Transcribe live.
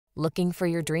Looking for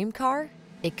your dream car?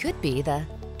 It could be the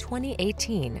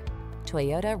 2018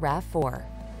 Toyota RAV4.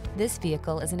 This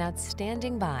vehicle is an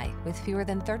outstanding buy with fewer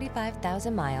than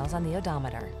 35,000 miles on the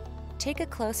odometer. Take a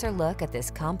closer look at this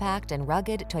compact and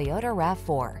rugged Toyota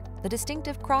RAV4, the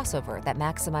distinctive crossover that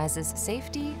maximizes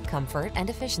safety, comfort, and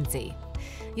efficiency.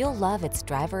 You'll love its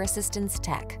driver assistance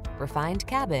tech, refined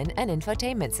cabin, and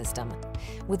infotainment system.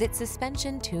 With its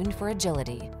suspension tuned for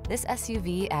agility, this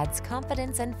SUV adds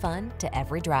confidence and fun to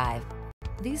every drive.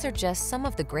 These are just some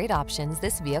of the great options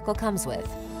this vehicle comes with: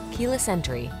 keyless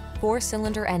entry,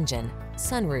 4-cylinder engine,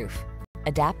 sunroof,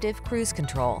 adaptive cruise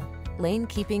control, lane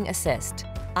keeping assist,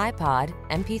 iPod,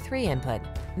 MP3 input,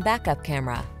 backup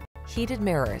camera, heated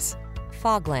mirrors,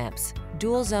 fog lamps,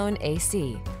 dual zone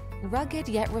AC. Rugged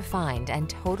yet refined and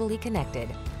totally connected,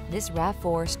 this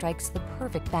RAV4 strikes the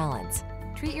perfect balance.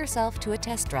 Treat yourself to a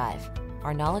test drive.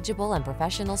 Our knowledgeable and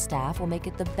professional staff will make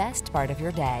it the best part of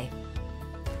your day.